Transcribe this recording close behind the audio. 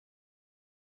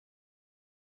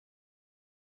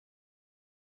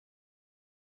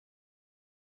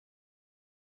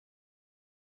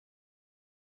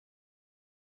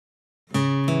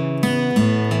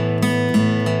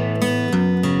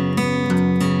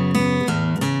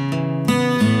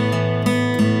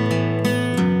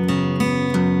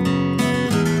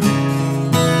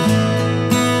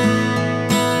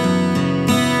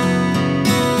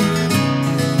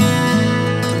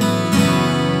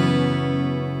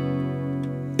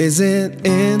Is it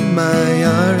in my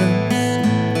arms?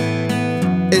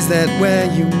 Is that where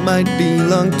you might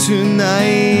belong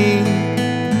tonight?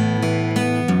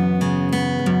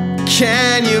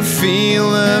 Can you feel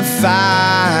the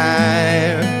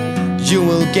fire? You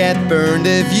will get burned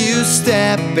if you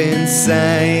step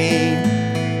inside.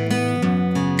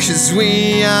 'Cause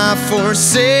we are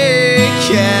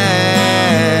forsaken.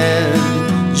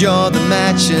 You're the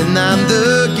match and I'm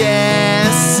the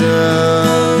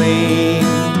gasoline.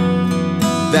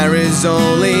 There is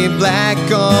only black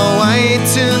or white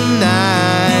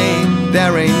tonight.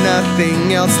 There ain't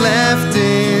nothing else left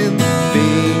in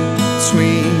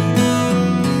between.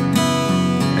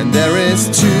 And there is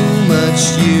too much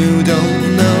you don't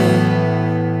know,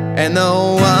 and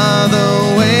no other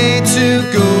way to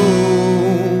go.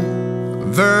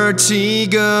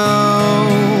 Vertigo.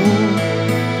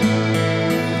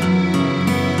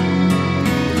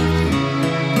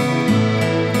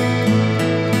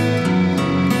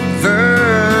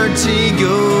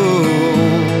 Vertigo.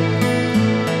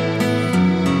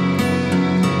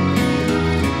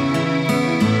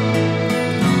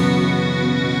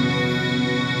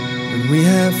 When we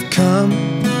have come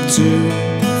too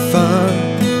far,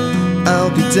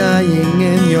 I'll be dying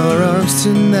in your arms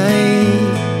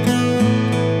tonight,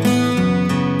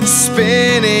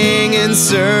 spinning in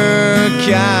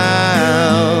circles.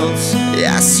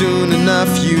 Yeah, soon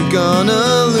enough you're gonna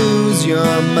lose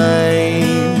your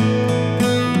mind.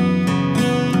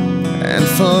 And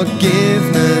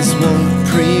forgiveness won't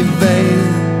prevail.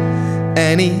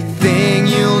 Anything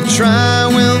you'll try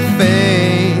will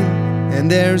fail, and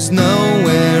there's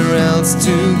nowhere else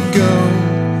to go.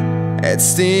 It's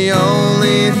the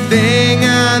only thing I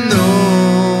know.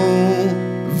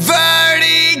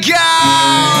 Vertigo.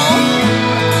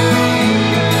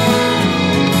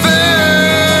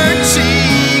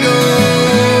 Vertigo.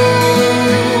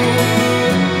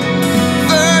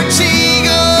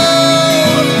 Vertigo.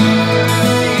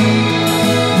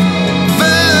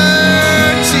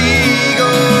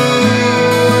 Vertigo.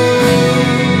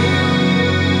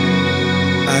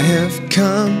 I have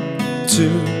come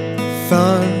too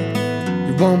far.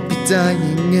 You won't be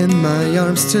dying in my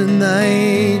arms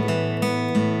tonight.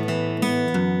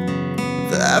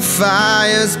 The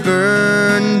fire's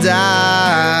burned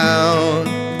out,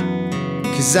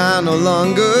 'cause I no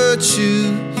longer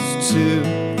choose to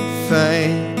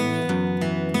fight.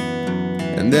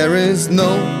 And there is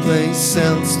no place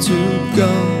else to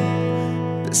go.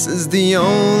 This is the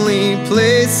only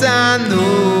place I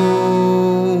know.